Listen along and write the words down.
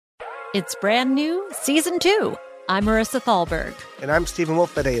It's brand new, Season 2. I'm Marissa Thalberg. And I'm Stephen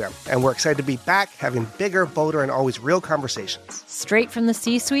Wolf Bedeta, and we're excited to be back having bigger, bolder, and always real conversations. Straight from the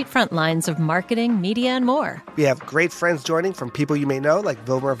C-suite front lines of marketing, media, and more. We have great friends joining from people you may know, like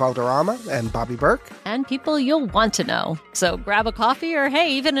Wilmer Valderrama and Bobby Burke. And people you'll want to know. So grab a coffee or,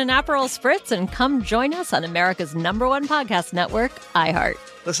 hey, even an Aperol Spritz and come join us on America's #1 podcast network, iHeart.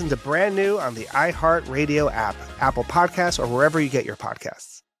 Listen to Brand New on the iHeart Radio app, Apple Podcasts, or wherever you get your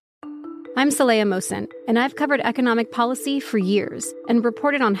podcasts. I'm Saleha Mohsin, and I've covered economic policy for years and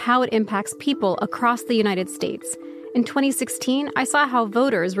reported on how it impacts people across the United States. In 2016, I saw how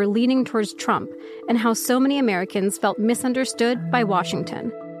voters were leaning towards Trump and how so many Americans felt misunderstood by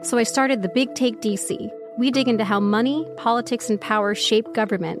Washington. So I started The Big Take DC. We dig into how money, politics, and power shape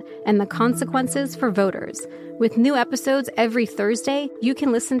government and the consequences for voters. With new episodes every Thursday, you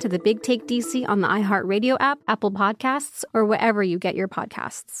can listen to The Big Take DC on the iHeartRadio app, Apple Podcasts, or wherever you get your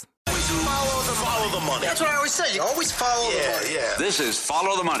podcasts. Follow the money. That's what I always say. You always follow the money. Yeah. This is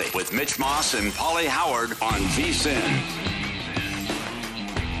Follow the Money with Mitch Moss and Pauly Howard on VSiN.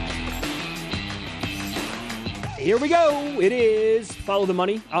 Here we go. It is Follow the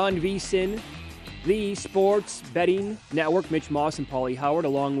Money on VSiN, the sports betting network. Mitch Moss and Pauly Howard,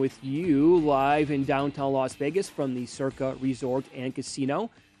 along with you, live in downtown Las Vegas from the Circa Resort and Casino.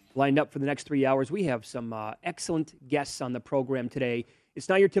 Lined up for the next 3 hours. We have some excellent guests on the program today. It's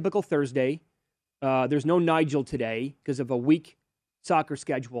not your typical Thursday. There's no Nigel today because of a weak soccer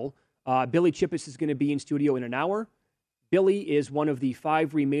schedule. Billy Chippis is going to be in studio in an hour. Billy is one of the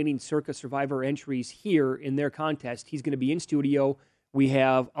 5 remaining Circa Survivor entries here in their contest. He's going to be in studio. We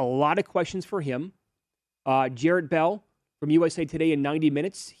have a lot of questions for him. Jarrett Bell from USA Today in 90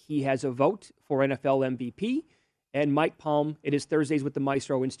 minutes. He has a vote for NFL MVP. And Mike Palm, it is Thursdays with the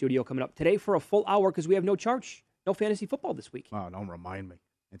Maestro in studio coming up today for a full hour because we have no charge. No fantasy football this week. Oh, don't remind me.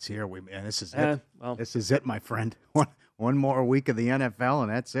 It's here. This is it. Well, this is it, my friend. One more week of the NFL,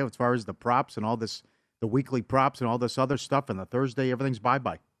 and that's it. As far as the props and all this, the weekly props and all this other stuff, and the Thursday, everything's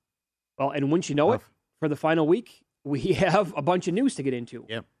bye-bye. Well, and wouldn't you know it, for the final week, we have a bunch of news to get into.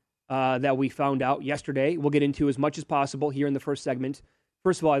 Yeah. That we found out yesterday. We'll get into as much as possible here in the first segment.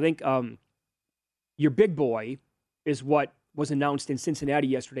 First of all, I think your big boy is what was announced in Cincinnati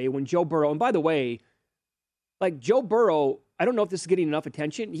yesterday when Joe Burrow, and by the way, like Joe Burrow, I don't know if this is getting enough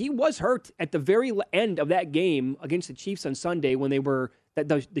attention. He was hurt at the very end of that game against the Chiefs on Sunday when they were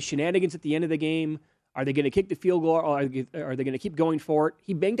the shenanigans at the end of the game. Are they going to kick the field goal or are they going to keep going for it?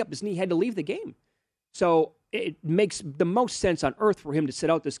 He banged up his knee, had to leave the game. So it makes the most sense on earth for him to sit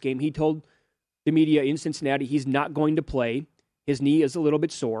out this game. He told the media in Cincinnati he's not going to play. His knee is a little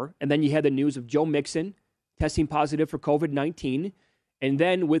bit sore. And then you had the news of Joe Mixon testing positive for COVID-19. And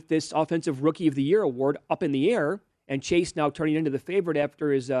then with this Offensive Rookie of the Year award up in the air, and Chase now turning into the favorite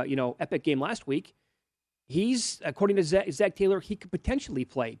after his epic game last week, he's, according to Zach Taylor, he could potentially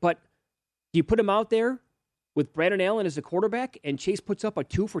play. But do you put him out there with Brandon Allen as a quarterback, and Chase puts up a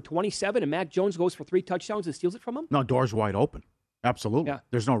 2 for 27, and Mac Jones goes for 3 touchdowns and steals it from him? No, door's wide open. Absolutely. Yeah.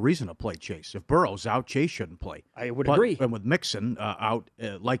 There's no reason to play Chase. If Burrow's out, Chase shouldn't play. I would agree. And with Mixon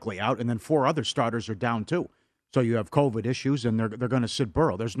likely out, and then 4 other starters are down too. So you have COVID issues, and they're going to sit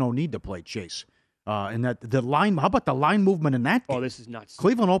Burrow. There's no need to play Chase. And that the line. How about the line movement in that game? Oh, this is nuts.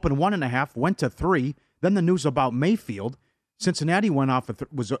 Cleveland opened 1.5, went to 3. Then the news about Mayfield. Cincinnati went off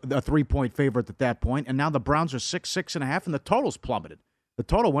was a 3-point favorite at that point, and now the Browns are 6.5, and the total's plummeted. The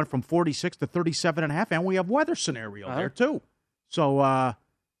total went from 46 to 37.5, and we have weather scenario there too. So,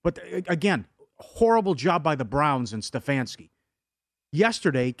 but again, horrible job by the Browns and Stefanski.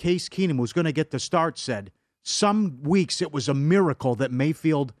 Yesterday, Case Keenum, who's going to get the start, said some weeks it was a miracle that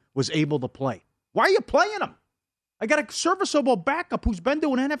Mayfield was able to play. Why are you playing him? I got a serviceable backup who's been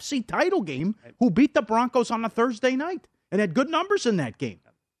to an NFC title game who beat the Broncos on a Thursday night and had good numbers in that game.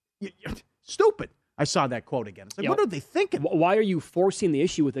 Stupid. I saw that quote again. It's like, what are they thinking? Why are you forcing the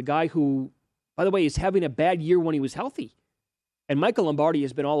issue with a guy who, by the way, is having a bad year when he was healthy? And Michael Lombardi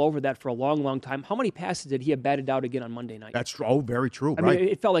has been all over that for a long, long time. How many passes did he have batted out again on Monday night? That's very true. I mean,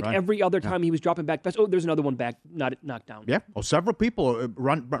 it felt like every other time he was dropping back. Oh, there's another one back, not knocked down. Yeah. Well, several people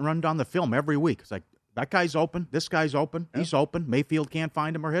run down the film every week. It's like, that guy's open. This guy's open. Yeah. He's open. Mayfield can't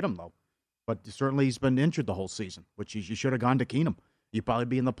find him or hit him, though. But certainly he's been injured the whole season, which you should have gone to Keenum. You'd probably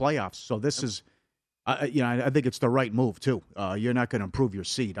be in the playoffs. So this is, I think it's the right move, too. You're not going to improve your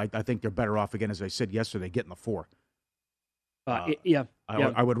seed. I think they're better off, again, as I said yesterday, getting the 4.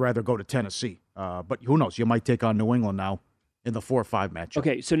 I would rather go to Tennessee. But who knows? You might take on New England now in the 4-5 matchup.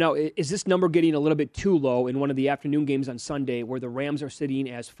 Okay, so now is this number getting a little bit too low in one of the afternoon games on Sunday where the Rams are sitting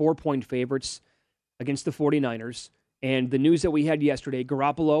as 4-point favorites against the 49ers? And the news that we had yesterday,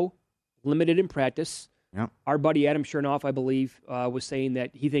 Garoppolo limited in practice. Yep. Our buddy Adam Chernoff, I believe, was saying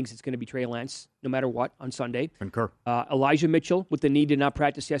that he thinks it's going to be Trey Lance no matter what on Sunday. Concur. Elijah Mitchell with the knee did not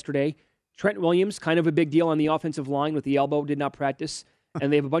practice yesterday. Trent Williams, kind of a big deal on the offensive line with the elbow, did not practice.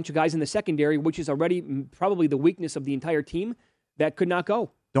 And they have a bunch of guys in the secondary, which is already probably the weakness of the entire team, that could not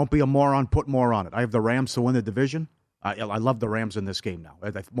go. Don't be a moron. Put more on it. I have the Rams to win the division. I love the Rams in this game now.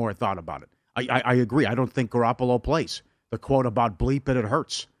 The more I thought about it. I agree. I don't think Garoppolo plays. The quote about bleep it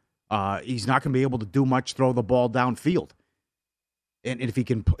hurts. He's not going to be able to do much, throw the ball downfield. And if he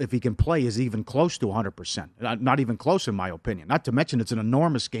can play, is even close to 100%. Not even close, in my opinion. Not to mention, it's an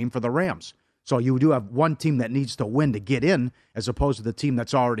enormous game for the Rams. So you do have one team that needs to win to get in, as opposed to the team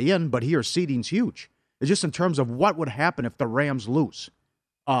that's already in. But here, seeding's huge. It's just in terms of what would happen if the Rams lose.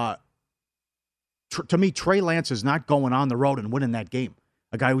 To me, Trey Lance is not going on the road and winning that game.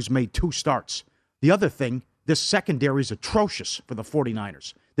 A guy who's made 2 starts. The other thing, this secondary is atrocious for the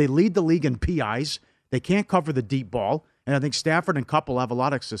 49ers. They lead the league in PIs. They can't cover the deep ball. And I think Stafford and Kupp will have a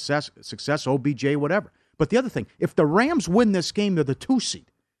lot of success, OBJ, whatever. But the other thing, if the Rams win this game, they're the 2 seed.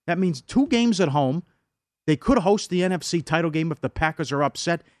 That means 2 games at home. They could host the NFC title game if the Packers are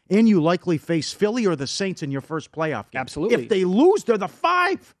upset, and you likely face Philly or the Saints in your first playoff game. Absolutely. If they lose, they're the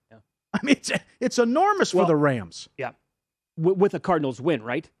 5. Yeah. I mean, it's enormous for the Rams. Yeah. With a Cardinals win,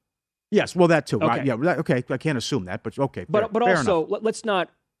 right? Yes, well, that too. Okay. Right? Yeah, okay. I can't assume that, but okay. But fair also, enough. let's not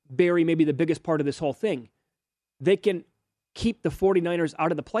bury maybe the biggest part of this whole thing. They can keep the 49ers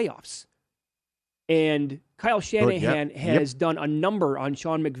out of the playoffs. And Kyle Shanahan has done a number on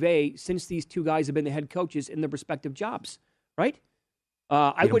Sean McVay since these 2 guys have been the head coaches in their respective jobs, right?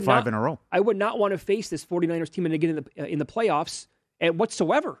 I would 5 in a row. I would not want to face this 49ers team and get in the playoffs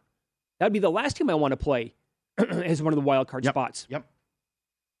whatsoever. That'd be the last team I want to play as one of the wild card spots. Yep.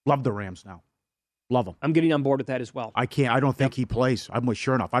 Love the Rams now. Love them. I'm getting on board with that as well. I don't think he plays. I'm with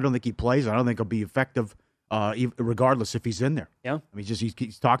Chernoff. I don't think he plays. I don't think he'll be effective regardless if he's in there. Yeah. I mean,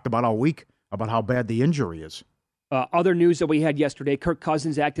 he's talked about all week about how bad the injury is. Other news that we had yesterday, Kirk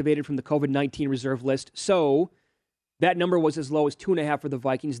Cousins activated from the COVID-19 reserve list. So that number was as low as 2.5 for the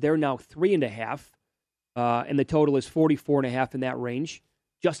Vikings. They're now 3.5. And the total is 44.5 in that range.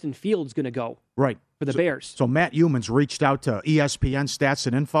 Justin Fields going to go right for the Bears. So Matt Humans reached out to ESPN Stats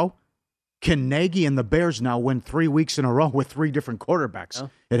and Info. Can Nagy and the Bears now win 3 weeks in a row with 3 different quarterbacks?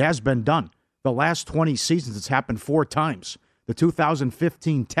 Oh. It has been done. The last 20 seasons, it's happened 4 times. The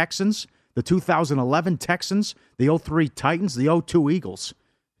 2015 Texans, the 2011 Texans, the 03 Titans, the 02 Eagles.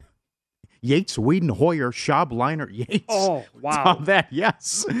 Yates, Whedon, Hoyer, Schaub, Liner, Yates. Oh, wow. All that,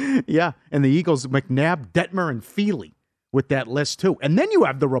 yes. Yeah, and the Eagles, McNabb, Detmer, and Feely with that list, too. And then you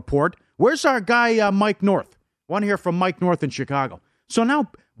have the report. Where's our guy, Mike North? Want to hear from Mike North in Chicago. So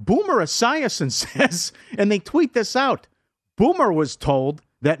now Boomer Esiason says, and they tweet this out, Boomer was told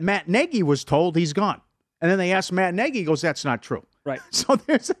that Matt Nagy was told he's gone. And then they asked Matt Nagy, he goes, that's not true. Right. So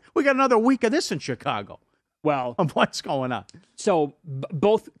we got another week of this in Chicago. Well, of what's going on. So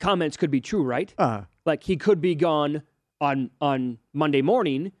both comments could be true, right? Like he could be gone on Monday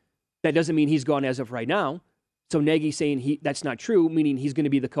morning. That doesn't mean he's gone as of right now. So Nagy saying that's not true, meaning he's going to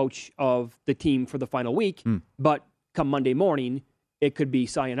be the coach of the team for the final week. But come Monday morning, it could be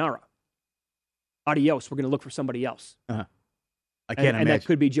sayonara. Adios. We're going to look for somebody else. I can't imagine. And that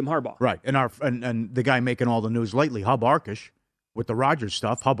could be Jim Harbaugh. Right. And the guy making all the news lately, Hub Arkush, with the Rodgers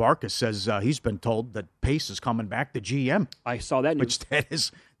stuff, Hub Arkush says he's been told that Pace is coming back to GM. I saw that news.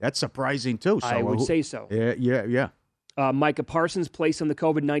 Which that's surprising, too. So, I would say so. Yeah. Micah Parsons placed on the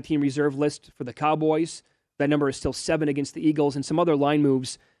COVID-19 reserve list for the Cowboys. That number is still 7 against the Eagles, and some other line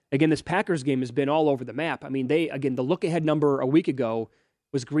moves. Again, this Packers game has been all over the map. I mean, the look-ahead number a week ago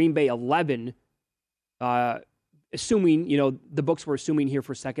was Green Bay 11, assuming, the books were assuming here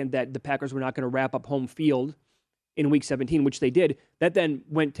for a second that the Packers were not going to wrap up home field in Week 17, which they did. That then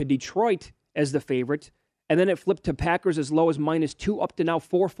went to Detroit as the favorite, and then it flipped to Packers as low as -2 up to now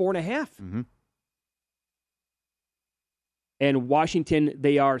 4.5. Mm-hmm. And Washington,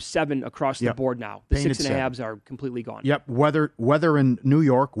 they are 7 across the board now. The Painted 6.5s are completely gone. Yep, weather in New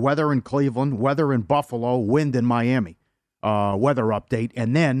York, weather in Cleveland, weather in Buffalo, wind in Miami. Weather update.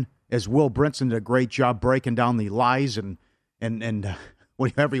 And then, as Will Brinson did a great job breaking down the lies and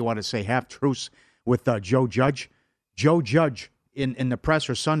whatever you want to say, half-truths with Joe Judge. Joe Judge, in the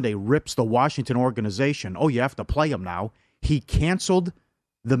presser Sunday, rips the Washington organization. Oh, you have to play him now. He canceled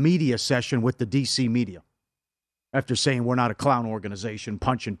the media session with the D.C. media. After saying we're not a clown organization,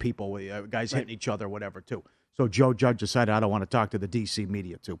 punching people, guys hitting each other, whatever, too. So Joe Judge decided I don't want to talk to the D.C.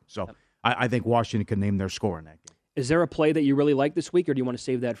 media, too. So I think Washington can name their score in that game. Is there a play that you really like this week, or do you want to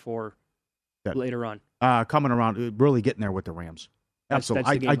save that for later on? Coming around, really getting there with the Rams.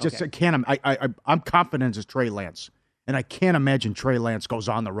 Absolutely. I just can't. I'm confident it's Trey Lance, and I can't imagine Trey Lance goes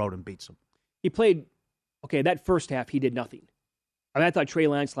on the road and beats him. He played, that first half, he did nothing. I mean, I thought Trey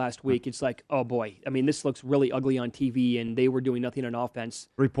Lance last week, it's like, oh boy. I mean, this looks really ugly on TV, and they were doing nothing on offense.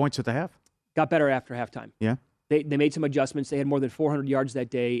 3 points at the half. Got better after halftime. Yeah. They made some adjustments. They had more than 400 yards that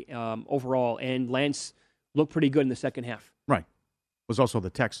day overall, and Lance looked pretty good in the second half. Right. It was also the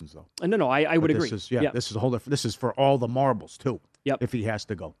Texans, though. No, I would agree. This is a whole different. This is for all the marbles, too, if he has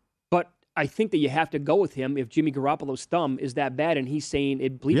to go. But I think that you have to go with him if Jimmy Garoppolo's thumb is that bad, and he's saying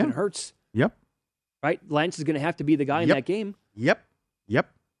it bleeping hurts. Yep. Right? Lance is going to have to be the guy in that game. Yep. How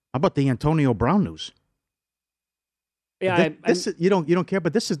about the Antonio Brown news? Yeah, you don't care,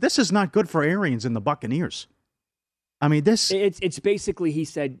 but this is not good for Arians and the Buccaneers. I mean, this it's basically he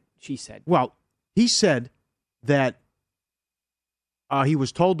said, she said. Well, he said that he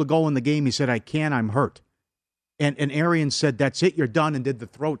was told to go in the game. He said, "I can't. I'm hurt." And Arians said, "That's it. You're done," and did the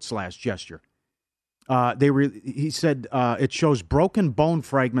throat slash gesture. He said it shows broken bone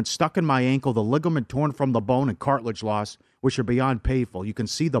fragments stuck in my ankle, the ligament torn from the bone, and cartilage loss, which are beyond painful. You can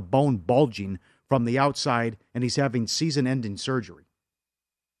see the bone bulging from the outside, and he's having season-ending surgery.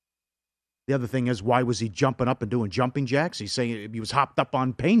 The other thing is, why was he jumping up and doing jumping jacks? He's saying he was hopped up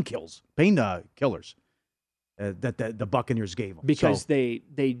on painkillers that the Buccaneers gave him. Because they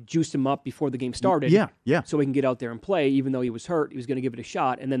juiced him up before the game started. Yeah. So he can get out there and play, even though he was hurt. He was going to give it a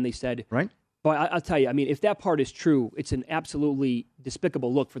shot, and then they said... Right. But I'll tell you, I mean, if that part is true, it's an absolutely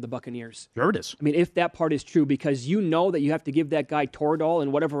despicable look for the Buccaneers. Sure it is. I mean, if that part is true, because you know that you have to give that guy Toradol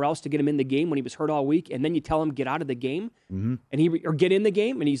and whatever else to get him in the game when he was hurt all week, and then you tell him get out of the game, and or get in the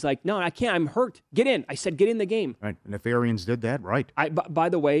game, and he's like, no, I can't, I'm hurt. Get in. I said get in the game. Right, and if Arians did that, right. By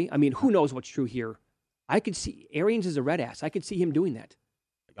the way, I mean, who knows what's true here? I could see, Arians is a red ass. I could see him doing that.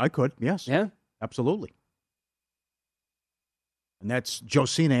 I could, yes. Yeah? Absolutely. And that's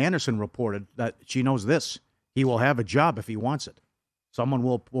Josina Anderson reported that she knows this. He will have a job if he wants it. Someone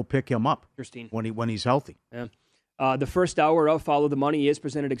will pick him up when he's healthy. Yeah. The first hour of Follow the Money is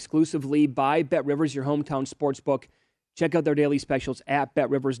presented exclusively by BetRivers, your hometown sportsbook. Check out their daily specials at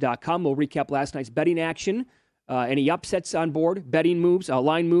BetRivers.com. We'll recap last night's betting action. Any upsets on board, betting moves,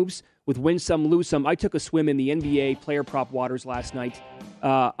 line moves with win some, lose some. I took a swim in the NBA player prop waters last night.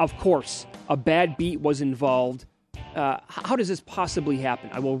 Of course, a bad beat was involved. How does this possibly happen?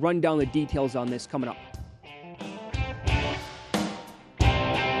 I will run down the details on this coming up.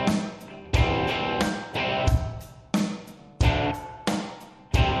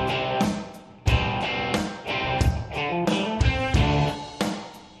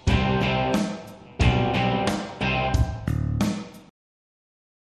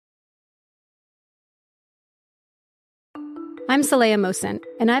 I'm Saleha Mohsen,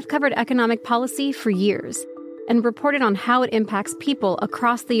 and I've covered economic policy for years and reported on how it impacts people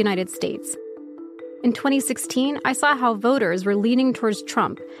across the United States. In 2016, I saw how voters were leaning towards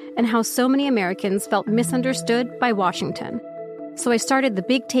Trump and how so many Americans felt misunderstood by Washington. So I started the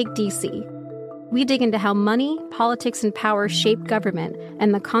Big Take DC. We dig into how money, politics, and power shape government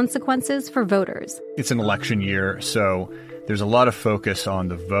and the consequences for voters. It's an election year, so there's a lot of focus on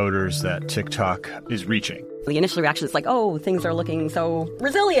the voters that TikTok is reaching. The initial reaction is like, oh, things are looking so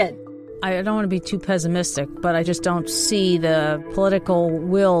resilient. I don't want to be too pessimistic, but I just don't see the political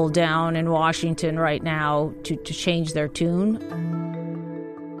will down in Washington right now to change their tune.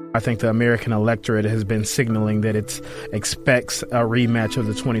 I think the American electorate has been signaling that it expects a rematch of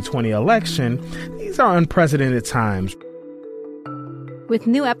the 2020 election. These are unprecedented times. With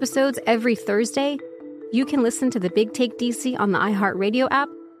new episodes every Thursday, you can listen to the Big Take DC on the iHeartRadio app,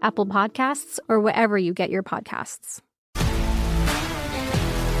 Apple Podcasts, or wherever you get your podcasts.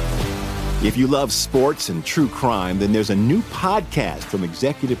 If you love sports and true crime, then there's a new podcast from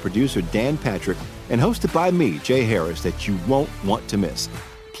executive producer Dan Patrick and hosted by me, Jay Harris, that you won't want to miss.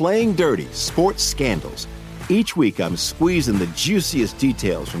 Playing Dirty: Sports Scandals. Each week, I'm squeezing the juiciest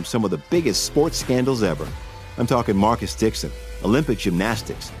details from some of the biggest sports scandals ever. I'm talking Marcus Dixon, Olympic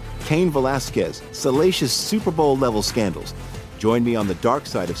gymnastics, Cain Velasquez, salacious Super Bowl-level scandals. Join me on the dark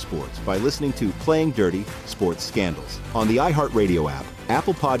side of sports by listening to Playing Dirty: Sports Scandals on the iHeartRadio app,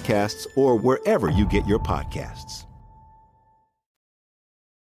 Apple Podcasts, or wherever you get your podcasts.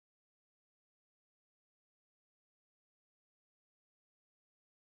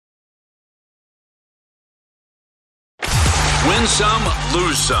 Win Some,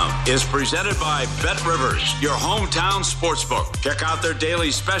 Lose Some is presented by BetRivers, your hometown sportsbook. Check out their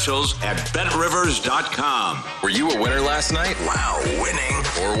daily specials at BetRivers.com. Were you a winner last night? Wow, winning.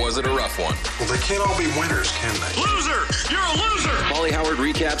 Or was it a rough one? Well, they can't all be winners, can they? Loser! You're a loser! Paulie Howard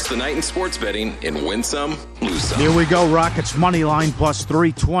recaps the night in sports betting in Win Some, Lose Some. Here we go. Rockets money line plus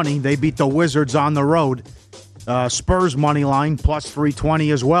 320. They beat the Wizards on the road. Spurs money line plus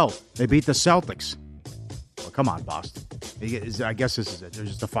 320 as well. They beat the Celtics. Well, come on, Boston. I guess this is it. They're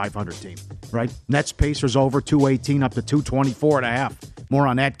just a 500 team, right? Nets Pacers over 218 up to 224.5. More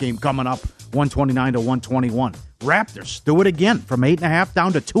on that game coming up. 129 to 121. Raptors do it again from 8.5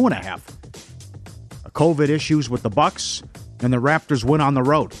 down to 2.5. COVID issues with the Bucks, and the Raptors win on the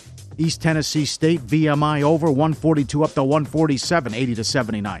road. East Tennessee State VMI over 142 up to 147, 80 to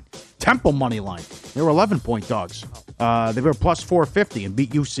 79. Temple money line. They were 11-point dogs. They were plus 450 and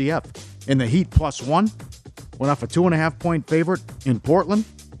beat UCF. In the Heat plus 1. Went off a 2.5-point favorite in Portland,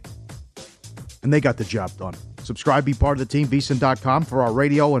 and they got the job done. Subscribe, be part of the team, VSiN.com for our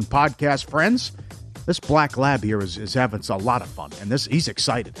radio and podcast friends. This black lab here is having a lot of fun, and he's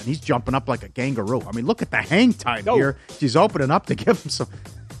excited, and he's jumping up like a kangaroo. I mean, look at the hang time here. She's opening up to give him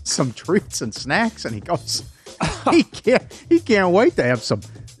some treats and snacks, and he goes, he can't wait to have some.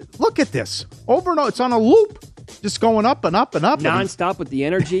 Look at this. Over and over. It's on a loop. Just going up and up and up. Non-stop with the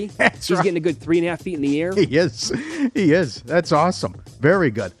energy. He's right. Getting a good 3.5 feet in the air. He is. That's awesome.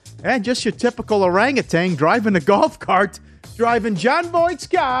 Very good. And just your typical orangutan driving the golf cart, driving John Boyd's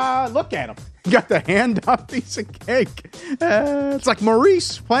car. Look at him. Got the hand up, piece of cake. It's like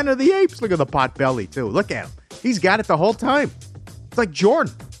Maurice, Planet of the Apes. Look at the pot belly, too. Look at him. He's got it the whole time. It's like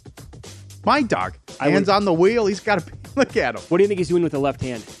Jordan. My dog. Hands on the wheel. He's got to look at him. What do you think he's doing with the left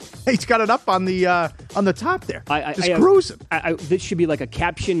hand? He's got it up on the top there. Just cruising. This should be like a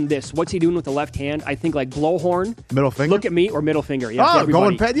caption. What's he doing with the left hand? I think like blowhorn. Middle finger. Look at me or middle finger. Yeah,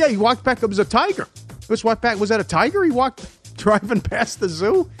 going past. Yeah, he walked back. It was a tiger. Was that a tiger? He walked driving past the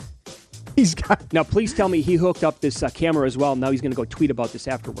zoo. He's got. Now, please tell me he hooked up this camera as well. Now he's going to go tweet about this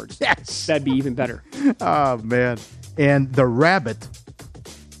afterwards. Yes, that'd be even better. Oh man! And the rabbit.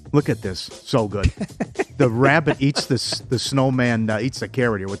 Look at this. So good. The rabbit eats the snowman, eats the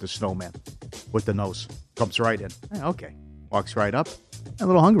carrot here with the snowman, with the nose. Comes right in. Okay. Walks right up. A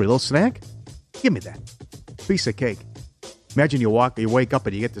little hungry. A little snack. Give me that. Piece of cake. Imagine you wake up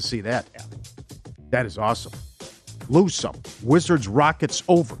and you get to see that. Yeah. That is awesome. Lose some. Wizards Rockets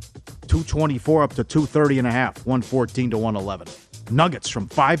over. 224 up to 230.5. 114 to 111. Nuggets from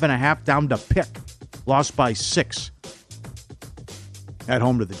 5.5 down to pick. Lost by 6. At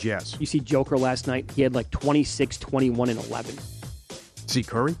home to the Jazz. You see Joker last night? He had like 26, 21, and 11. See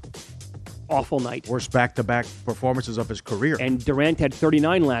Curry? Awful night. Worst back-to-back performances of his career. And Durant had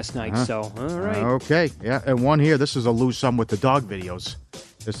 39 last night, so all right. Okay, yeah. And one here, this is a lose some with the dog videos.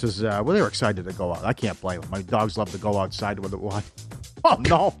 This is, they were excited to go out. I can't blame them. My dogs love to go outside with it. Oh,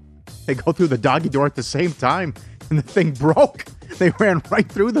 no. They go through the doggy door at the same time, and the thing broke. They ran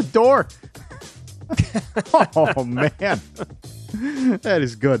right through the door. Oh, man. That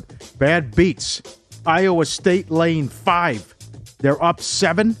is good. Bad beats. Iowa State lane 5. They're up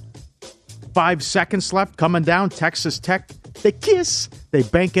 7. 5 seconds left. Coming down. Texas Tech. They kiss. They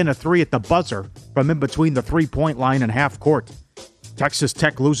bank in a 3 at the buzzer from in between the 3-point line and half court. Texas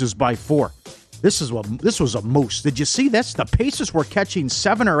Tech loses by 4. This was a moose. Did you see this? The Pacers were catching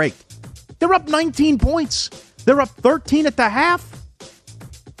 7 or 8. They're up 19 points. They're up 13 at the half.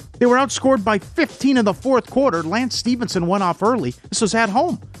 They were outscored by 15 in the fourth quarter. Lance Stevenson went off early. This was at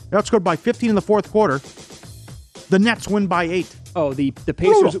home. They outscored by 15 in the fourth quarter. The Nets win by 8. Oh, the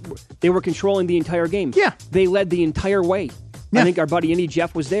Pacers, they were controlling the entire game. Yeah. They led the entire way. Yeah. I think our buddy Indy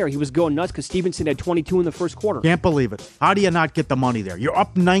Jeff was there. He was going nuts because Stevenson had 22 in the first quarter. Can't believe it. How do you not get the money there? You're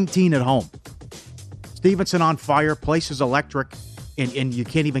up 19 at home. Stevenson on fire. Place is electric. And you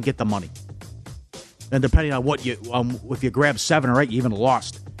can't even get the money. And depending on what if you grab 7 or 8, you even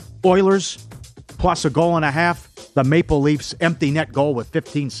lost. Oilers, plus a goal and a half. The Maple Leafs, empty net goal with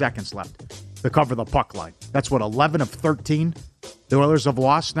 15 seconds left to cover the puck line. That's what, 11 of 13 the Oilers have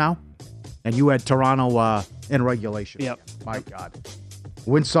lost now? And you had Toronto in regulation. Yep. My God.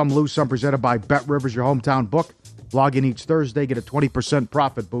 Win some, lose some, presented by BetRivers, your hometown book. Log in each Thursday, get a 20%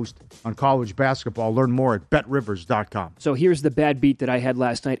 profit boost on college basketball. Learn more at BetRivers.com. So here's the bad beat that I had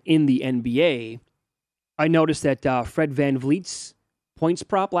last night in the NBA. I noticed that Fred VanVleet's points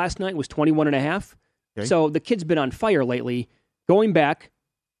prop last night was 21.5. Okay. So the kid's been on fire lately. Going back,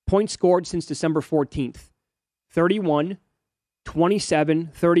 points scored since December 14th. 31,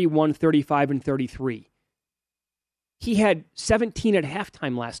 27, 31, 35, and 33. He had 17 at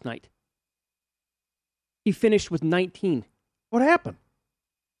halftime last night. He finished with 19. What happened?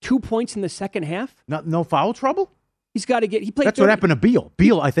 2 points in the second half. No foul trouble? He's got to get. He played. That's what happened to Beal.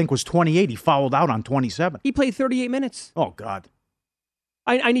 Beal, I think, was 28. He fouled out on 27. He played 38 minutes. Oh, God.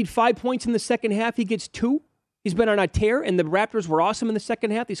 I need 5 points in the second half. He gets 2. He's been on a tear, and the Raptors were awesome in the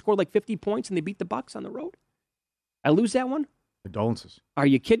second half. They scored like 50 points, and they beat the Bucks on the road. I lose that one? Condolences. Are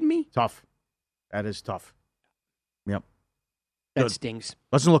you kidding me? Tough. That is tough. Yep. That Good. stings.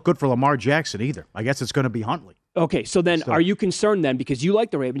 Doesn't look good for Lamar Jackson either. I guess it's going to be Huntley. Okay, so then are you concerned then because you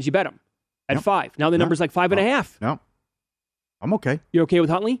like the Ravens? You bet them at 5. Now the number's like 5.5. No. I'm okay. You're okay with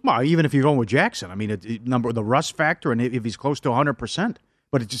Huntley? Well, even if you're going with Jackson. I mean, the rust factor, and if he's close to 100%.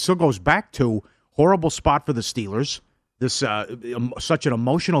 But it still goes back to horrible spot for the Steelers. This such an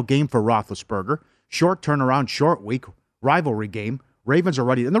emotional game for Roethlisberger. Short turnaround, short week, rivalry game. Ravens are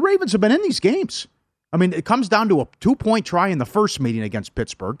ready. And the Ravens have been in these games. I mean, it comes down to a 2-point try in the first meeting against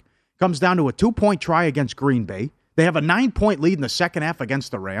Pittsburgh. Comes down to a 2-point try against Green Bay. They have a 9-point lead in the second half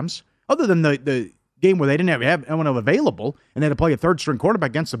against the Rams. Other than the game where they didn't have anyone available and they had to play a third-string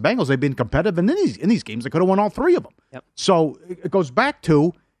quarterback against the Bengals, they've been competitive. And in these games, they could have won all 3 of them. Yep. So it goes back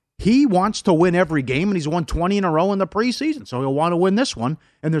to he wants to win every game, and he's won 20 in a row in the preseason. So he'll want to win this one,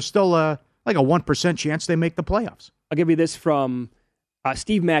 and there's still like a 1% chance they make the playoffs. I'll give you this from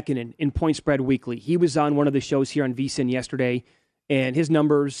Steve Makinen in Point Spread Weekly. He was on one of the shows here on VSiN yesterday, and his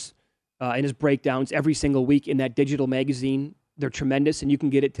numbers and his breakdowns every single week in that digital magazine, they're tremendous, and you can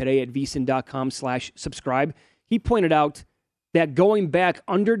get it today at vsin.com/subscribe. He pointed out that going back,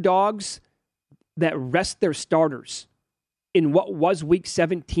 underdogs that rest their starters in what was week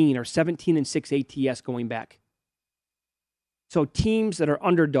 17 or 17-6 ATS going back. So teams that are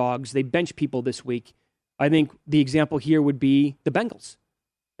underdogs, they bench people this week. I think the example here would be the Bengals.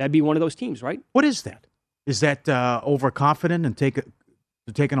 That'd be one of those teams, right? What is that? Is that overconfident and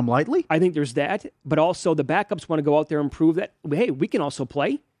taking them lightly? I think there's that, but also the backups want to go out there and prove that, hey, we can also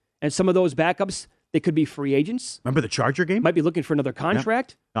play. And some of those backups, they could be free agents. Remember the Charger game? Might be looking for another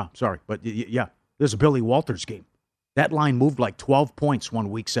contract. Yeah. Oh, sorry. But yeah, there's a Billy Walters game. That line moved like 12 points one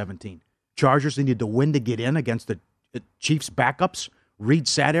week 17. Chargers needed to win to get in against the Chiefs backups. Reed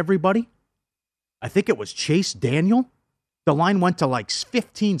sat everybody. I think it was Chase Daniel. The line went to like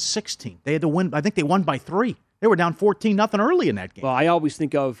 15-16. They had to win. I think they won by 3. They were down 14-0 early in that game. Well, I always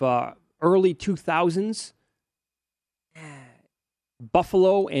think of early 2000s,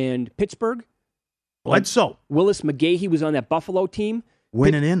 Buffalo and Pittsburgh. Bledsoe. Willis McGahee was on that Buffalo team.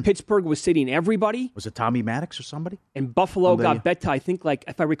 Winning in. Pittsburgh was sitting everybody. Was it Tommy Maddox or somebody? And Buffalo got bet to, I think, like,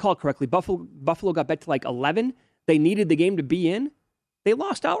 if I recall correctly, Buffalo got bet to like 11. They needed the game to be in. They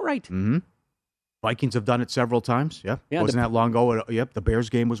lost outright. Mm-hmm. Vikings have done it several times. Yeah. Wasn't that long ago? Yep. The Bears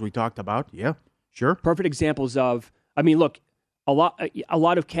game was we talked about. Yeah. Sure. Perfect examples of, I mean, look, a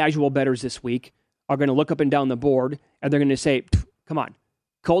lot of casual bettors this week are going to look up and down the board and they're going to say, come on,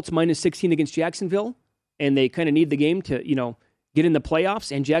 Colts minus 16 against Jacksonville, and they kind of need the game to, get in the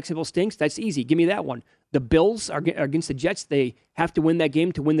playoffs, and Jacksonville stinks. That's easy. Give me that one. The Bills are against the Jets. They have to win that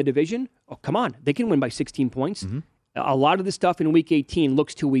game to win the division. Oh, come on. They can win by 16 points. Mm-hmm. A lot of the stuff in Week 18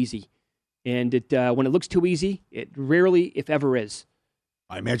 looks too easy. And when it looks too easy, it rarely, if ever, is.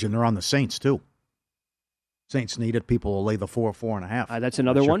 I imagine they're on the Saints, too. Saints need it. People will lay the 4.5. That's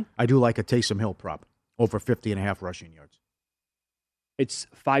another one. I do like a Taysom Hill prop. Over 50.5 rushing yards. It's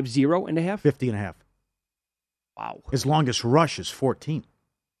 50.5? 50.5. Wow. His longest rush is 14.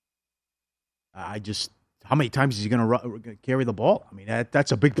 How many times is he going to carry the ball? I mean,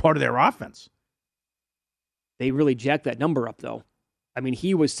 that's a big part of their offense. They really jacked that number up, though. I mean,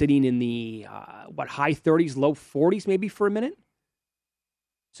 he was sitting in the, high 30s, low 40s maybe for a minute.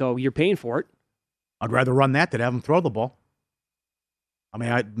 So you're paying for it. I'd rather run that than have him throw the ball. I mean,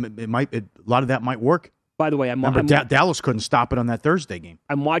 a lot of that might work. By the way, Dallas couldn't stop it on that Thursday game.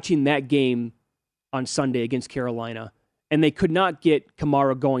 I'm watching that game on Sunday against Carolina, and they could not get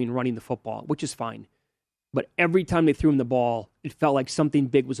Kamara going running the football, which is fine. But every time they threw him the ball, it felt like something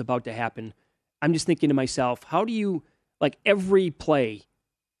big was about to happen. I'm just thinking to myself, how do you, every play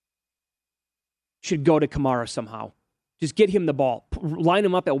should go to Kamara somehow. Just get him the ball. Line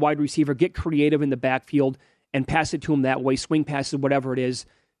him up at wide receiver, get creative in the backfield, and pass it to him that way, swing passes, whatever it is,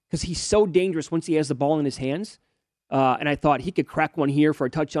 because he's so dangerous once he has the ball in his hands. And I thought he could crack one here for a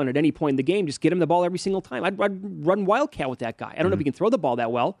touchdown at any point in the game. Just get him the ball every single time. I'd run Wildcat with that guy. I don't know if he can throw the ball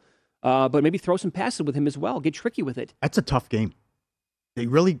that well, but maybe throw some passes with him as well. Get tricky with it. That's a tough game. You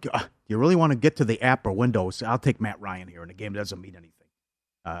really want to get to the app or Windows. I'll take Matt Ryan here in a game that doesn't mean anything.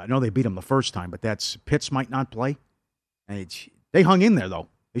 I know they beat him the first time, but Pitts might not play. And they hung in there, though.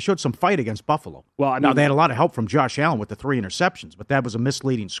 They showed some fight against Buffalo. Well, now, they had a lot of help from Josh Allen with the 3 interceptions, but that was a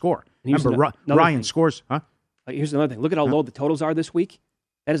misleading score. Remember, Ryan scores, huh? Here's another thing. Look at how low the totals are this week.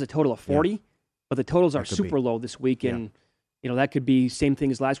 That is a total of 40, but the totals are super low this week, and that could be same thing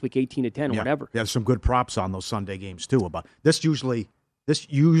as last week, 18-10 or whatever. There's some good props on those Sunday games too. About this usually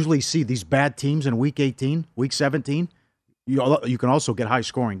see these bad teams in week 18, week 17. You can also get high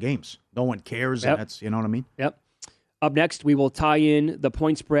scoring games. No one cares, and that's, you know what I mean? Yep. Up next, we will tie in the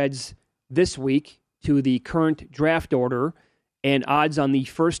point spreads this week to the current draft order and odds on the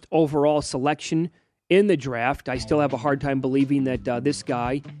first overall selection in the draft. I still have a hard time believing that this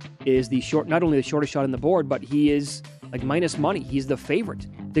guy is not only the shortest shot on the board, but he is like minus money. He's the favorite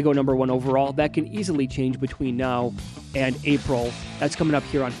to go number 1 overall. That can easily change between now and April. That's coming up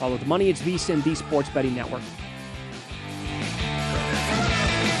here on Follow the Money. It's VSiN, the Sports Betting Network.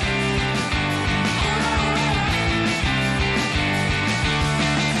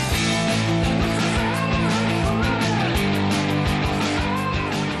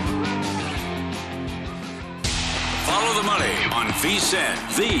 Follow the Money on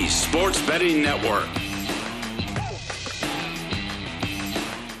VSiN, the Sports Betting Network.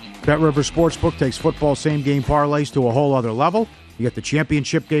 BetRivers Sportsbook takes football same-game parlays to a whole other level. You get the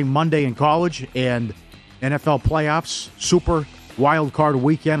championship game Monday in college and NFL playoffs, super wild card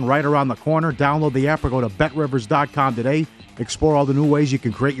weekend right around the corner. Download the app or go to BetRivers.com today. Explore all the new ways you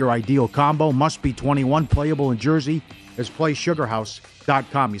can create your ideal combo. Must be 21, playable in Jersey, as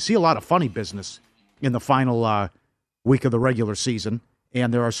PlaySugarHouse.com. You see a lot of funny business in the final week of the regular season.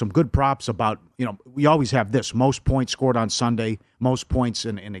 And there are some good props about, we always have this, most points scored on Sunday, most points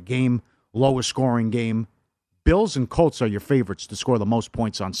in a game, lowest scoring game. Bills and Colts are your favorites to score the most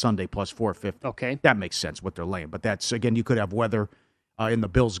points on Sunday, plus 450. Okay. That makes sense what they're laying. But that's, again, you could have weather in the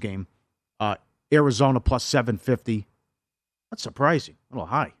Bills game. Arizona plus 750. That's surprising. A little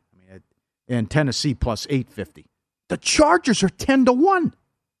high. And Tennessee plus 850. The Chargers are 10-1.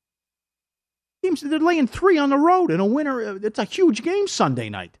 Teams, they're laying 3 on the road in a winner. It's a huge game Sunday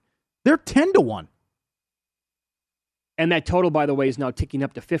night. They're 10-1. And that total, by the way, is now ticking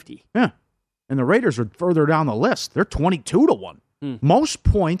up to 50. Yeah. And the Raiders are further down the list. They're 22-1. Most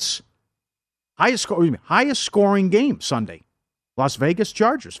points, highest scoring game Sunday. Las Vegas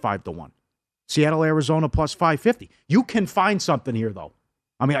Chargers 5-1. Seattle, Arizona plus 550. You can find something here, though.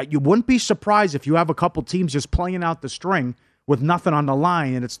 You wouldn't be surprised if you have a couple teams just playing out the string with nothing on the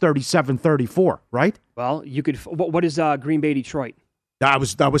line, and it's 37-34, right? Well, you could. What is Green Bay, Detroit? I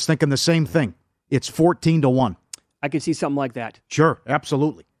was thinking the same thing. It's 14-1. I could see something like that. Sure,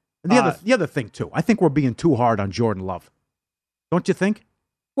 absolutely. And the other thing too, I think we're being too hard on Jordan Love. Don't you think?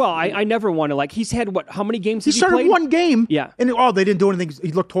 Well, I never want to he's had how many games? He started played? One game. Yeah. And they didn't do anything.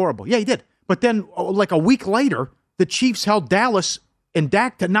 He looked horrible. Yeah, he did. But then a week later, the Chiefs held Dallas and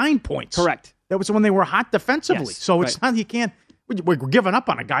Dak to 9 points. Correct. That was when they were hot defensively. Yes, so it's not, you can't. We're giving up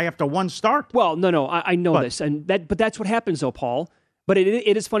on a guy after one start. Well, no, I know this, but that's what happens, though, Paul. But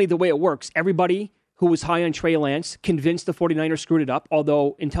it is funny the way it works. Everybody who was high on Trey Lance convinced the 49ers screwed it up,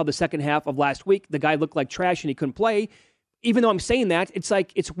 although until the second half of last week, the guy looked like trash and he couldn't play. Even though I'm saying that, it's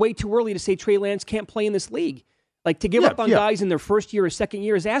way too early to say Trey Lance can't play in this league. To give up on guys in their first year or second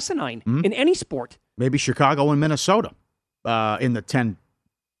year is asinine in any sport. Maybe Chicago and Minnesota in the 10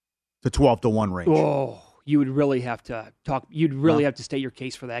 to 12-1 range. Oh, you would really have to talk. You'd really have to state your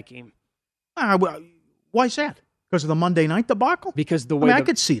case for that game. Why is that? Because of the Monday night debacle? Because the way I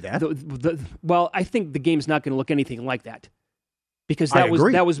could see that. Well, I think the game's not going to look anything like that. Because that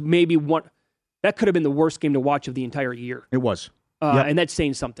was maybe one. That could have been the worst game to watch of the entire year. It was, and that's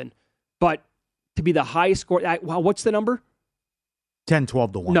saying something. But to be the highest score, what's the number?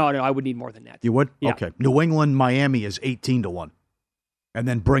 10-12-1. No, I would need more than that. You would? Yeah. Okay. New England, Miami is 18-1. And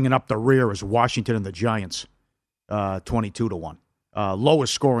then bringing up the rear is Washington and the Giants, 22-1.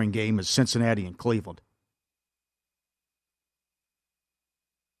 Lowest scoring game is Cincinnati and Cleveland.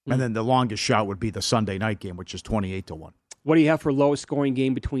 And then the longest shot would be the Sunday night game, which is 28-1. What do you have for lowest scoring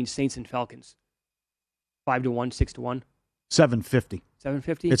game between Saints and Falcons? 5-1, 6-1? 750.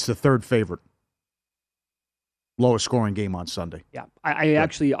 750? It's the third favorite. Lowest scoring game on Sunday. Yeah.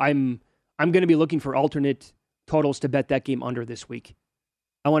 I'm going to be looking for alternate totals to bet that game under this week.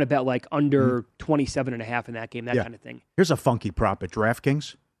 I want to bet under 27.5 in that game, that kind of thing. Here's a funky prop at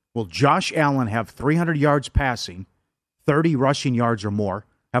DraftKings. Will Josh Allen have 300 yards passing, 30 rushing yards or more,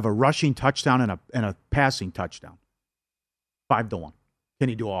 have a rushing touchdown and a passing touchdown? 5-1. Can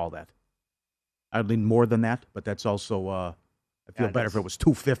he do all that? I'd lean more than that, but that's also, I feel better if it was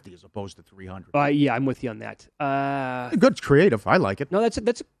 250 as opposed to 300. Yeah, I'm with you on that. Good, creative. I like it. No,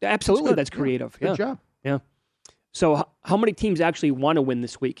 that's absolutely, that's creative. Good job. Yeah. So how many teams actually want to win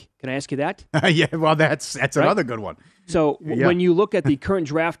this week? Can I ask you that? Yeah, well, that's right? Another good one. So when you look at the current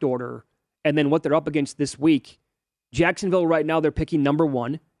draft order and then what they're up against this week, Jacksonville right now, they're picking number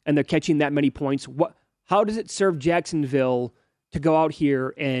 1, and they're catching that many points. How does it serve Jacksonville to go out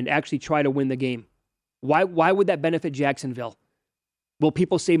here and actually try to win the game? Why would that benefit Jacksonville? Will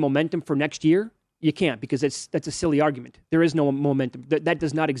people say momentum for next year? You can't, because that's a silly argument. There is no momentum. That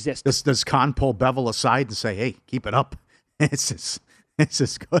does not exist. Does Khan pull Bevel aside and say, hey, keep it up? It's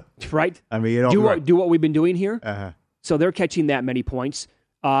just good. Right? I mean, do what we've been doing here. Uh-huh. So they're catching that many points.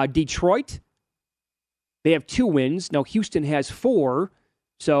 Detroit, they have 2 wins. Now, Houston has 4.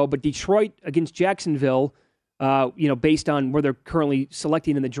 But Detroit against Jacksonville, based on where they're currently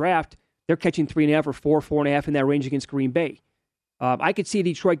selecting in the draft, they're catching 3.5 or 4.5 in that range against Green Bay. I could see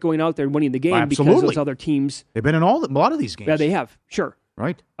Detroit going out there and winning the game because those other teams. They've been in a lot of these games. Yeah, they have. Sure.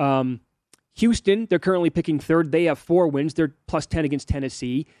 Right. Houston, they're currently picking 3rd. They have 4 wins. They're plus 10 against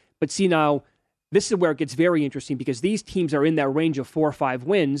Tennessee. But see now, this is where it gets very interesting because these teams are in that range of 4 or 5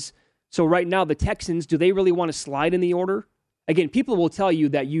 wins. So right now, the Texans, do they really want to slide in the order? Again, people will tell you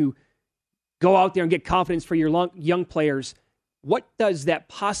that you go out there and get confidence for your young players. What does that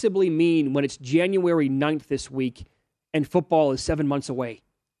possibly mean when it's January 9th this week and football is 7 months away?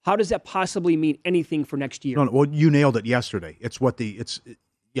 How does that possibly mean anything for next year? No, well, you nailed it yesterday. It's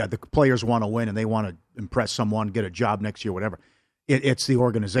the players want to win and they want to impress someone, get a job next year, whatever. It's the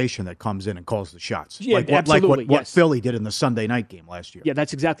organization that comes in and calls the shots. Yeah, like what Philly did in the Sunday night game last year. Yeah,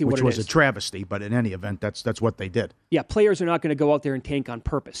 that's exactly what it is. Which was a travesty, but in any event, that's what they did. Yeah, players are not going to go out there and tank on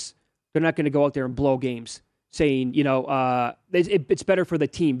purpose. They're not going to go out there and blow games saying, it's better for the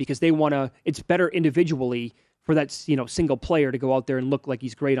team because they want to, it's better individually for that, single player to go out there and look like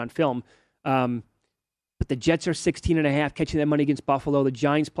he's great on film. But the Jets are 16.5, catching that money against Buffalo. The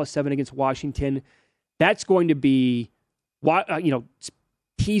Giants plus 7 against Washington. That's going to be,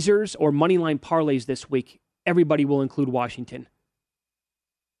 teasers or moneyline parlays this week. Everybody will include Washington.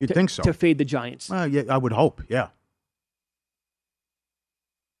 You'd think so. To fade the Giants. Yeah, I would hope, yeah.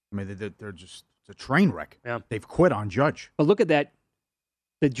 I mean, they're just, it's a train wreck. Yeah. They've quit on Judge. But look at that.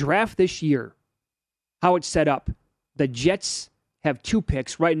 The draft this year, how it's set up. The Jets have 2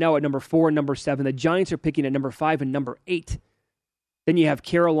 picks right now at number 4 and number 7. The Giants are picking at number 5 and number 8. Then you have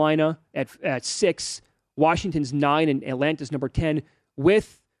Carolina at 6, Washington's 9, and Atlanta's number 10,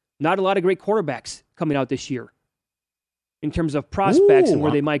 with not a lot of great quarterbacks coming out this year in terms of prospects and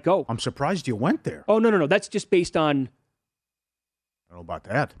where they might go. I'm surprised you went there. Oh, no. That's just based on... I don't know about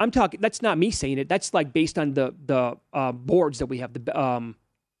that. I'm talking... That's not me saying it. That's like based on the boards that we have, the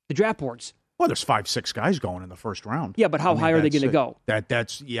draft boards. Well, there's 5-6 guys going in the first round. Yeah, but how high are they going to go?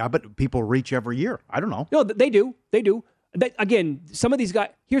 But people reach every year. I don't know. No, they do. Again, some of these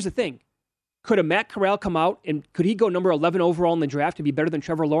guys... Here's the thing. Could a Matt Corral come out and could he go number 11 overall in the draft to be better than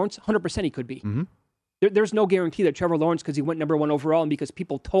Trevor Lawrence? 100% he could be. Mm-hmm. There's no guarantee that Trevor Lawrence, because he went number 1 overall and because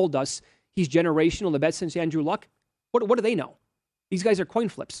people told us he's generational, the best since Andrew Luck. What do they know? These guys are coin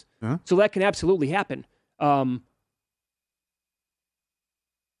flips. Uh-huh. So that can absolutely happen. What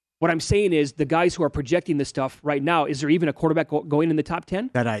I'm saying is the guys who are projecting this stuff right now, is there even a quarterback going in the top 10?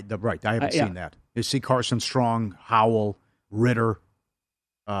 I haven't seen that. You see Carson Strong, Howell, Ritter,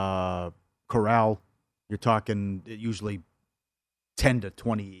 Corral. You're talking usually 10 to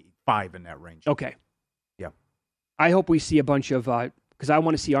 25 in that range. Okay. Yeah. I hope we see a bunch of, because I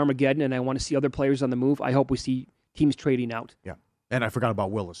want to see Armageddon and I want to see other players on the move. I hope we see teams trading out. Yeah. And I forgot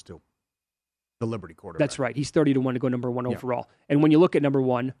about Willis, too. The Liberty quarterback. That's right. He's 30-1 to go number 1 overall. And when you look at number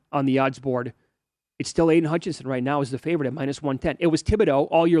 1 on the odds board, it's still Aiden Hutchinson right now as the favorite at minus 110. It was Thibodeau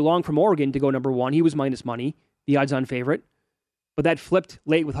all year long from Oregon to go number 1. He was minus money, the odds-on favorite. But that flipped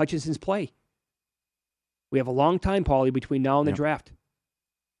late with Hutchinson's play. We have a long time, Paulie, between now and the draft.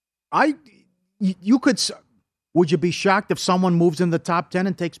 Would you be shocked if someone moves in the top 10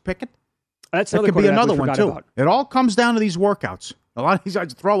 and takes Pickett? That could be another one, too. It all comes down to these workouts. A lot of these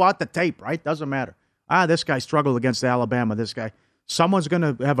guys throw out the tape, right? Doesn't matter. This guy struggled against Alabama. This guy. Someone's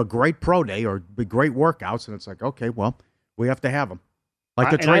going to have a great pro day or be great workouts, and it's like, okay, well, we have to have him.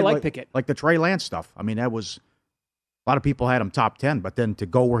 I like Pickett. Like the Trey Lance stuff. I mean, that was a lot of people had him top 10, but then to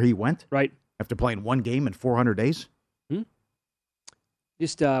go where he went, right, after playing 1 game in 400 days.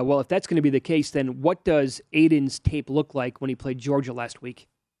 Just if that's going to be the case, then what does Aiden's tape look like when he played Georgia last week?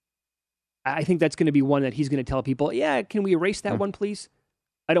 I think that's going to be one that he's going to tell people, yeah, can we erase that one, please?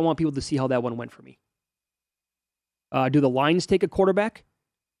 I don't want people to see how that one went for me. Do the Lions take a quarterback?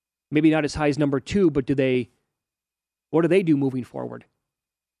 Maybe not as high as number 2, but what do they do moving forward?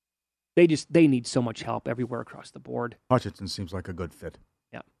 They need so much help everywhere across the board. Hutchinson seems like a good fit.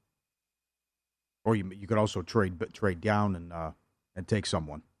 Yeah. Or you could also trade down and take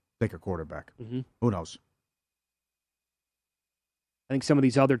someone. Take a quarterback. Mm-hmm. Who knows? I think some of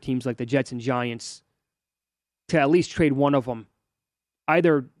these other teams like the Jets and Giants to at least trade one of them.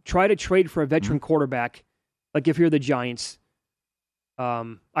 Either try to trade for a veteran quarterback, like if you're the Giants.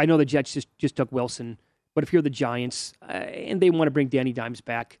 I know the Jets just took Wilson, but if you're the Giants and they want to bring Danny Dimes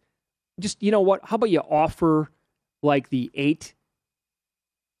back, just, you know what? How about you offer like the 8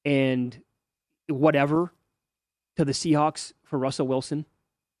 and whatever to the Seahawks for Russell Wilson?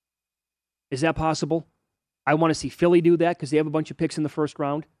 Is that possible? I want to see Philly do that because they have a bunch of picks in the first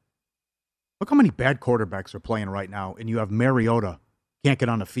round. Look how many bad quarterbacks are playing right now, and you have Mariota can't get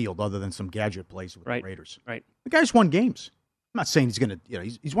on the field other than some gadget plays with the Raiders. Right. The guy's won games. I'm not saying he's going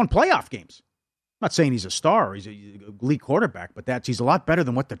to, he's won playoff games. I'm not saying he's a star. He's a elite quarterback, but he's a lot better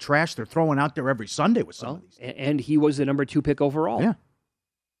than what the trash they're throwing out there every Sunday with some of these. And he was the number 2 pick overall. Yeah.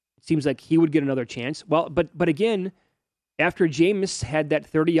 It seems like he would get another chance. Well, but again, after Jameis had that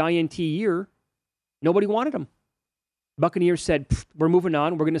 30 INT year, nobody wanted him. Buccaneers said, we're moving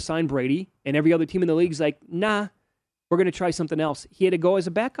on. We're going to sign Brady. And every other team in the league's like, nah, we're going to try something else. He had to go as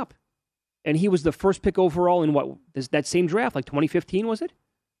a backup. And he was the first pick overall in that same draft, like 2015, was it?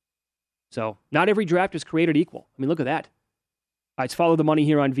 So not every draft is created equal. I mean, look at that. All right, let's follow the money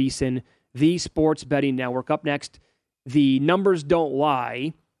here on VSiN, the Sports Betting Network. Up next, the numbers don't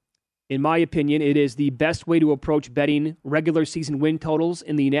lie. In my opinion, it is the best way to approach betting regular season win totals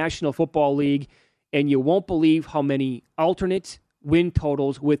in the National Football League. And you won't believe how many alternate win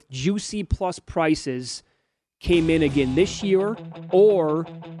totals with juicy plus prices came in again this year or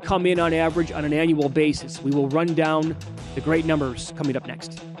come in on average on an annual basis. We will run down the great numbers coming up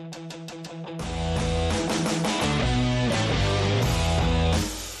next.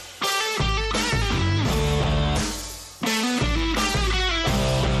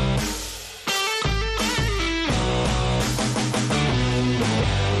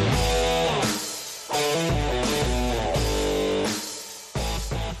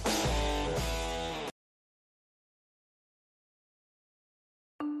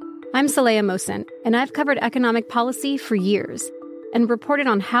 I'm Saleha Mohsin, and I've covered economic policy for years and reported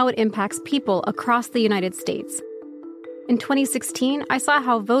on how it impacts people across the United States. In 2016, I saw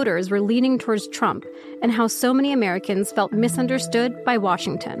how voters were leaning towards Trump and how so many Americans felt misunderstood by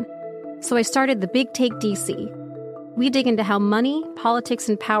Washington. So I started the Big Take DC. We dig into how money, politics,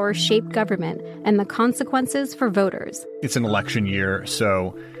 and power shape government and the consequences for voters. It's an election year,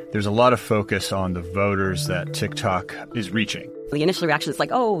 so there's a lot of focus on the voters that TikTok is reaching. The initial reaction is like,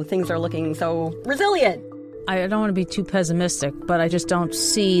 oh, things are looking so resilient. I don't want to be too pessimistic, but I just don't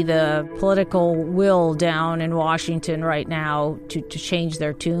see the political will down in Washington right now to change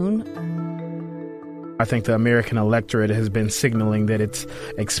their tune. I think the American electorate has been signaling that it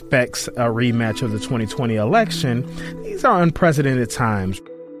expects a rematch of the 2020 election. These are unprecedented times.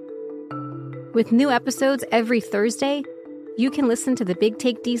 With new episodes every Thursday, you can listen to the Big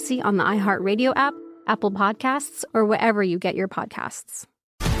Take DC on the iHeartRadio app, Apple Podcasts, or wherever you get your podcasts.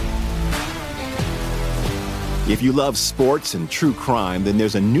 If you love sports and true crime, then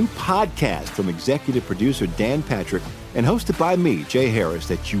there's a new podcast from executive producer Dan Patrick and hosted by me, Jay Harris,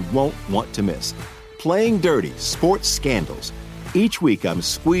 that you won't want to miss. Playing Dirty: Sports Scandals. Each week, I'm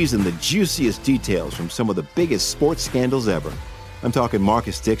squeezing the juiciest details from some of the biggest sports scandals ever. I'm talking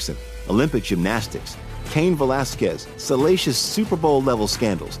Marcus Dixon, Olympic gymnastics, Cain Velasquez, salacious Super Bowl-level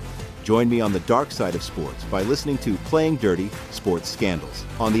scandals. Join me on the dark side of sports by listening to Playing Dirty: Sports Scandals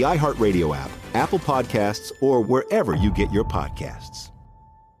on the iHeartRadio app, Apple Podcasts, or wherever you get your podcasts.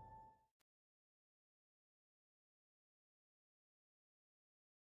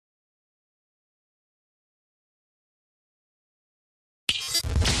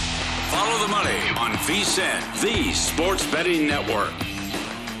 Follow the money on VSiN, the Sports Betting Network.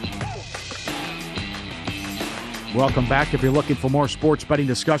 Welcome back. If you're looking for more sports betting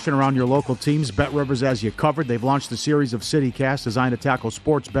discussion around your local teams, BetRivers has you covered. They've launched a series of CityCasts designed to tackle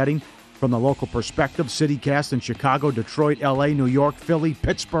sports betting from the local perspective. CityCast in Chicago, Detroit, L.A., New York, Philly,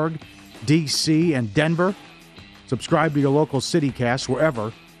 Pittsburgh, D.C., and Denver. Subscribe to your local CityCast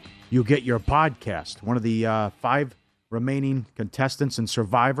wherever you get your podcast. One of the 5 remaining contestants in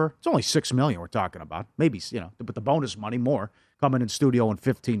Survivor. It's only $6 million we're talking about. Maybe, but the bonus money, more, coming in studio in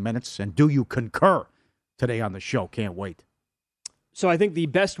 15 minutes. And do you concur? Today on the show. Can't wait. So I think the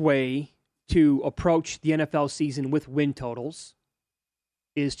best way to approach the NFL season with win totals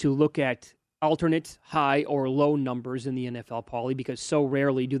is to look at alternate high or low numbers in the NFL, Paulie, because so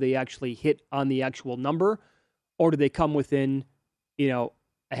rarely do they actually hit on the actual number, or do they come within, a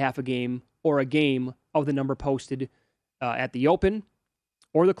half a game or a game of the number posted at the open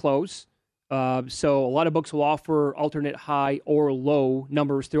or the close. So a lot of books will offer alternate high or low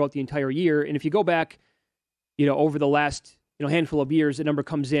numbers throughout the entire year. And if you go back, over the last, a handful of years, the number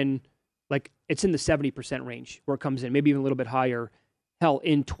comes in like it's in the 70% range where it comes in, maybe even a little bit higher. Hell,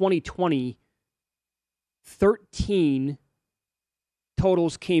 in 2020, 13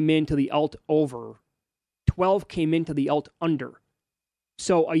 totals came into the alt over, 12 came into the alt under.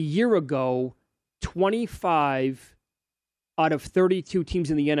 So a year ago, 25 out of 32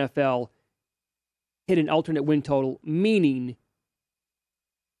 teams in the NFL hit an alternate win total, meaning,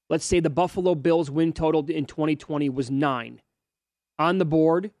 let's say the Buffalo Bills win total in 2020 was 9. On the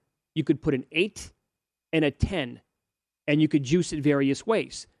board, you could put an 8 and a 10, and you could juice it various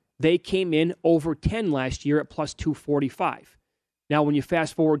ways. They came in over 10 last year at plus 245. Now, when you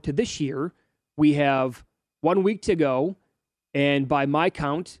fast forward to this year, we have 1 week to go, and by my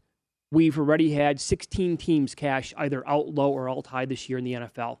count, we've already had 16 teams cash either out low or out high this year in the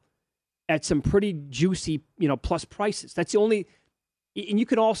NFL at some pretty juicy, plus prices. That's the only, and you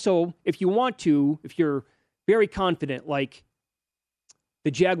can also, if you want to, if you're very confident, like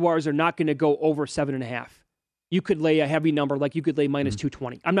the Jaguars are not going to go over 7.5. You could lay a heavy number, like you could lay minus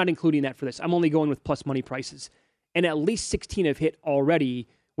 220. I'm not including that for this. I'm only going with plus money prices. And at least 16 have hit already,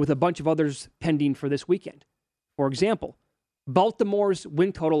 with a bunch of others pending for this weekend. For example, Baltimore's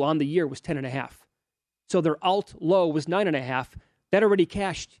win total on the year was 10.5. So their alt low was 9.5. That already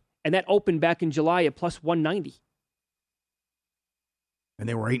cashed, and that opened back in July at plus 190. And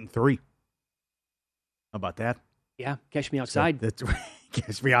they were 8-3. How about that? Yeah, cash me outside.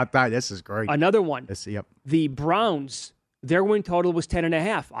 Cash me outside. This is great. Another one. Yep. The Browns, their win total was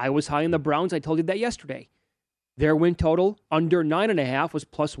 10.5. I was high on the Browns. I told you that yesterday. Their win total under 9.5 was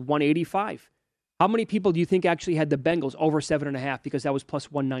plus 185. How many people do you think actually had the Bengals over 7.5 because that was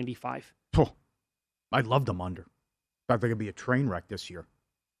plus 195? Oh, I loved them under. Thought they could be a train wreck this year.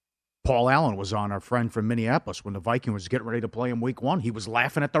 Paul Allen was on, our friend from Minneapolis, when the Vikings was getting ready to play him week 1. He was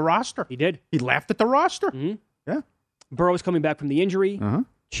laughing at the roster. He did. He laughed at the roster. Mm-hmm. Yeah. Burrow's coming back from the injury. Uh-huh.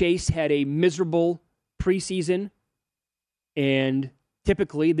 Chase had a miserable preseason. And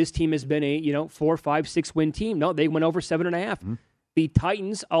typically this team has been a 4, 5, 6 win team. No, they went over 7.5. Mm-hmm. The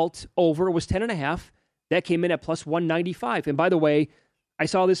Titans alt over was 10.5. That came in at plus 195. And by the way, I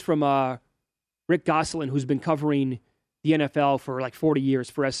saw this from Rick Gosselin, who's been covering the NFL for like 40 years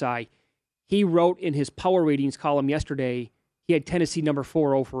for SI. He wrote in his power ratings column yesterday, he had Tennessee number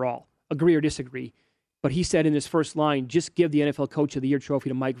 4 overall. Agree or disagree? But he said in his first line, just give the NFL Coach of the Year trophy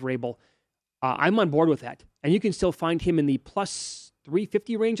to Mike Vrabel. I'm on board with that. And you can still find him in the plus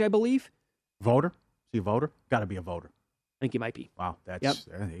 350 range, I believe. Voter? Is he a voter? Got to be a voter. I think he might be. Wow, that's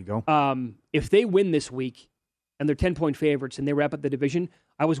there you go. If they win this week and they're 10-point favorites and they wrap up the division,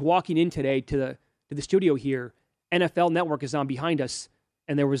 I was walking in today to the studio here. NFL Network is on behind us,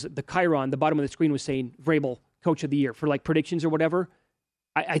 and there was the Chiron, the bottom of the screen was saying Vrabel, Coach of the Year, for like predictions or whatever.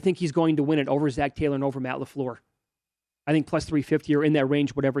 I think he's going to win it over Zach Taylor and over Matt LaFleur. I think plus 350 or in that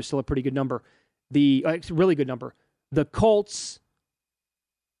range, whatever, is still a pretty good number. It's a really good number. The Colts,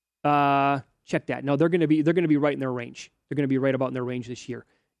 check that. No, they're going to be right in their range. They're going to be right about in their range this year.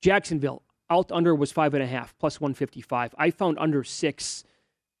 Jacksonville, alt under was 5.5, plus 155. I found under 6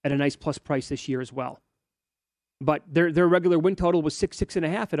 at a nice plus price this year as well. But their regular win total was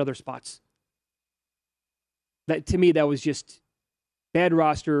 6.5 at other spots. That, to me, that was just bad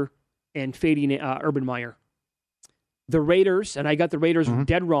roster and fading Urban Meyer. The Raiders, and I got the Raiders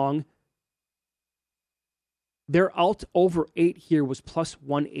dead wrong. Their alt over 8 here was plus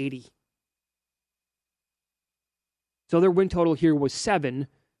 180. So their win total here was 7.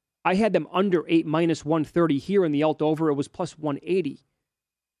 I had them under 8 minus 130. Here in the alt over, it was plus 180.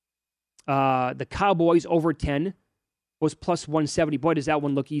 The Cowboys over 10 was plus 170. Boy, does that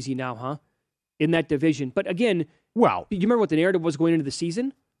one look easy now, huh? In that division. But again, well, do you remember what the narrative was going into the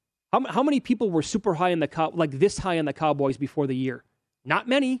season? How many people were super high on like this high on the Cowboys before the year? Not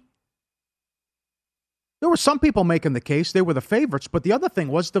many. There were some people making the case they were the favorites, but the other thing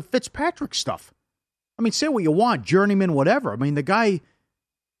was the Fitzpatrick stuff. I mean, say what you want, journeyman, whatever. I mean, the guy,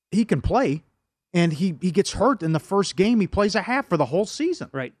 he can play, and he gets hurt in the first game. He plays a half for the whole season.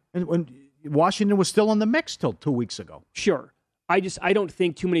 Right. And when Washington was still in the mix till 2 weeks ago. Sure. I don't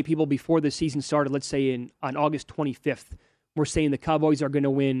think too many people before the season started, let's say on August 25th, were saying the Cowboys are going to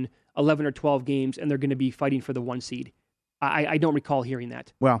win 11 or 12 games and they're going to be fighting for the 1 seed. I don't recall hearing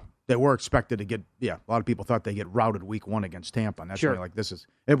that. Well, they were expected to get, a lot of people thought they'd get routed week 1 against Tampa. And that's sure. Like,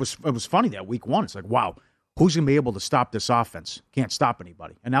 it was funny that week 1. It's like, wow, who's going to be able to stop this offense? Can't stop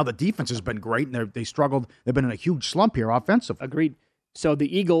anybody. And now the defense has been great, and they struggled. They've been in a huge slump here offensively. Agreed. So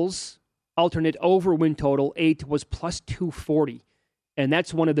the Eagles' alternate over win total 8 was plus 240. And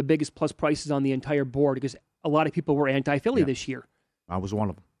that's one of the biggest plus prices on the entire board because a lot of people were anti-Philly this year. I was one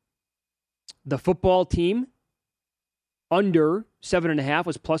of them. The football team under 7.5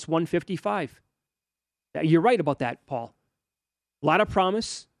 was plus 155. You're right about that, Paul. A lot of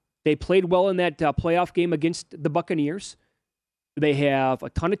promise. They played well in that playoff game against the Buccaneers. They have a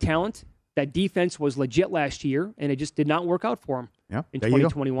ton of talent. That defense was legit last year, and it just did not work out for them in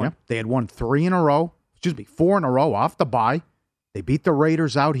 2021. Yeah. They had won 4 in a row off the bye. They beat the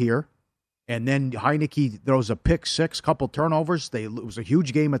Raiders out here, and then Heineke throws a pick six, couple turnovers. It was a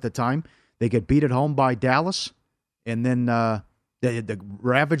huge game at the time. They get beat at home by Dallas, and then they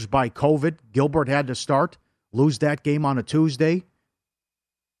ravaged by COVID. Gilbert had to start, lose that game on a Tuesday.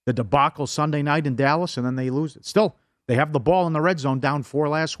 The debacle Sunday night in Dallas, and then they lose it. Still, they have the ball in the red zone, down 4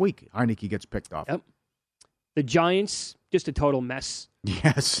 last week. Heineke gets picked off. Yep. The Giants, just a total mess.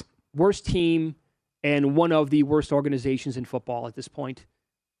 Yes. Worst team and one of the worst organizations in football at this point.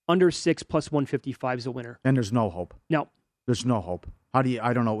 Under 6 plus 155 is a winner. And there's no hope. No. There's no hope. How do you?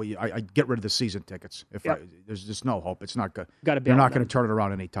 I don't know. I get rid of the season tickets. There's just no hope. It's not good. They're not going to turn it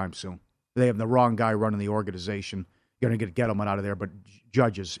around anytime soon. They have the wrong guy running the organization. Going to get Gettleman out of there, but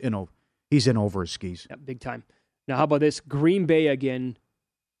Judge is, he's in over his skis. Yep, big time. Now, how about this? Green Bay again.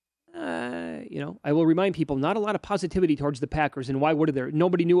 I will remind people, not a lot of positivity towards the Packers, and why would there?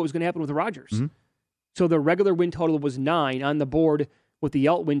 Nobody knew what was going to happen with Rodgers. Mm-hmm. So the regular win total was 9 on the board. With the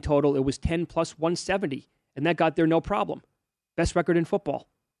Yelp win total, it was 10 plus 170, and that got there no problem. Best record in football.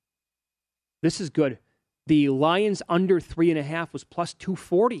 This is good. The Lions under 3.5 was plus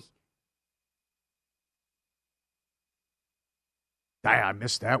 240. I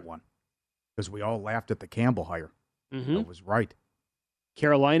missed that one because we all laughed at the Campbell hire. Mm-hmm. That was right.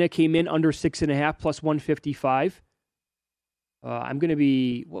 Carolina came in under 6.5 plus 155. I'm going to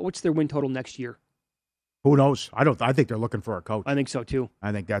be. What's their win total next year? Who knows? I think they're looking for a coach. I think so too.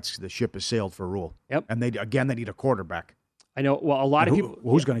 I think the ship has sailed for Rule. Yep. And they need a quarterback. I know. Well, a lot of people.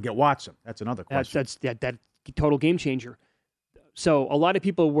 Who's going to get Watson? That's another question. That's that total game changer. So a lot of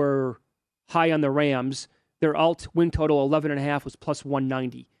people were high on the Rams. Their alt win total 11.5 was plus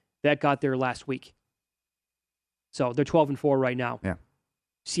 190. That got there last week. So they're 12-4 right now. Yeah.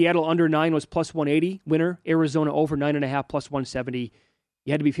 Seattle under 9 was plus 180 winner. Arizona over 9.5 plus 170.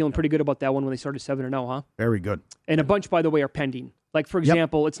 You had to be feeling pretty good about that one when they started 7-0, huh? Very good. And a bunch, by the way, are pending. Like, for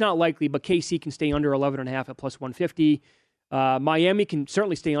example, It's not likely, but KC can stay under 11.5 at plus 150. Miami can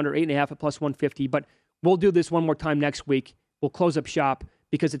certainly stay under 8.5 at plus 150. But we'll do this one more time next week. We'll close up shop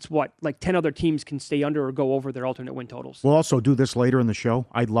because it's 10 other teams can stay under or go over their alternate win totals. We'll also do this later in the show.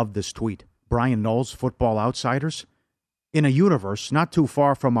 I love this tweet. Brian Knowles, Football Outsiders. In a universe not too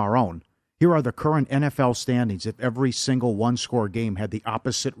far from our own, here are the current NFL standings if every single one-score game had the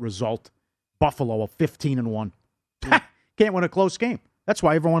opposite result. Buffalo, 15-1. Can't win a close game. That's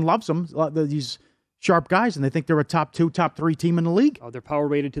why everyone loves them, these sharp guys, and they think they're a top 2, top 3 team in the league. Oh, they're power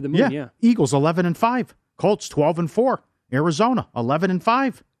rated to the moon, yeah. Eagles, 11-5. Colts, 12-4. Arizona,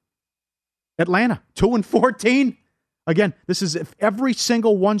 11-5. Atlanta, 2-14. Again, this is if every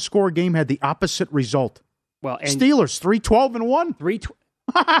single one-score game had the opposite result. Well, and Steelers, 3-12-1.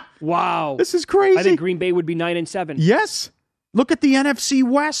 Wow. This is crazy. I think Green Bay would be 9-7. Yes. Look at the NFC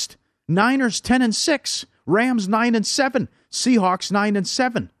West. Niners, 10-6. Rams, 9-7. Seahawks,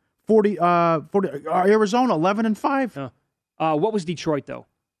 9-7. 40, Arizona, 11-5. What was Detroit, though?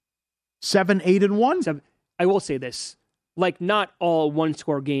 7-8-1. I will say this. Not all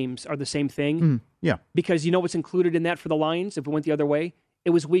one-score games are the same thing. Yeah. Because you know what's included in that for the Lions if it went the other way? It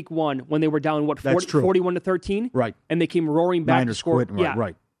was week 1 when they were down, 41-13? Right. And they came roaring back Niners to score. Quit,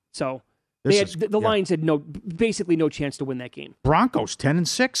 right. So the Lions had basically no chance to win that game. Broncos,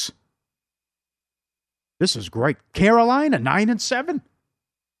 10-6. This is great. Carolina, 9-7.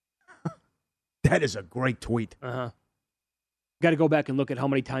 That is a great tweet. Got to go back and look at how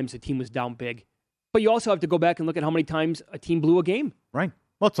many times the team was down big. But you also have to go back and look at how many times a team blew a game. Right.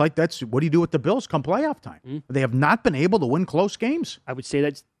 Well, it's like what do you do with the Bills come playoff time? Mm-hmm. They have not been able to win close games. I would say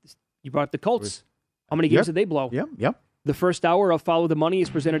that you brought up the Colts. How many games did they blow? Yep. The first hour of Follow the Money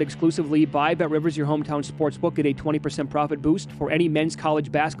is presented exclusively by BetRivers, your hometown sportsbook. Get a 20% profit boost for any men's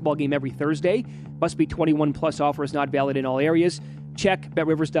college basketball game every Thursday. Must be 21 plus. Offer is not valid in all areas. Check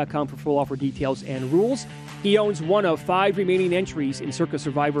BetRivers.com for full offer details and rules. He owns one of 5 remaining entries in Circa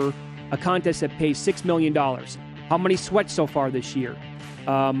Survivor, a contest that pays $6 million. How many sweats so far this year?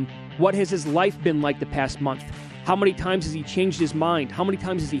 What has his life been like the past month? How many times has he changed his mind? How many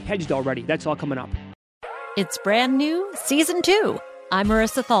times has he hedged already? That's all coming up. It's brand new, Season 2. I'm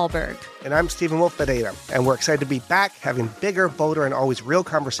Marissa Thalberg. And I'm Stephen Wolf Bedeta, and we're excited to be back having bigger, bolder, and always real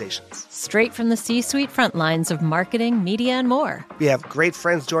conversations. Straight from the C-suite front lines of marketing, media, and more. We have great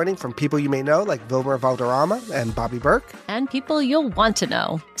friends joining from people you may know, like Wilmer Valderrama and Bobby Burke. And people you'll want to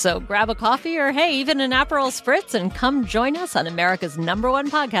know. So grab a coffee or, hey, even an Aperol Spritz and come join us on America's #1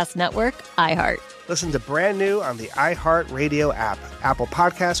 podcast network, iHeart. Listen to Brand New on the iHeart Radio app, Apple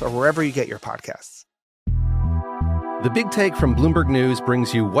Podcasts, or wherever you get your podcasts. The Big Take from Bloomberg News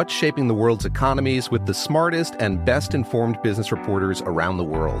brings you what's shaping the world's economies with the smartest and best-informed business reporters around the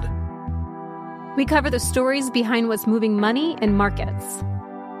world. We cover the stories behind what's moving money and markets.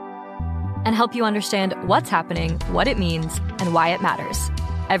 And help you understand what's happening, what it means, and why it matters.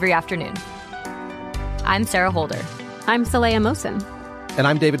 Every afternoon. I'm Sarah Holder. I'm Saleha Mohsin. And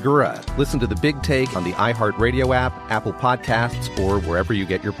I'm David Gura. Listen to The Big Take on the iHeart Radio app, Apple Podcasts, or wherever you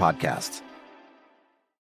get your podcasts.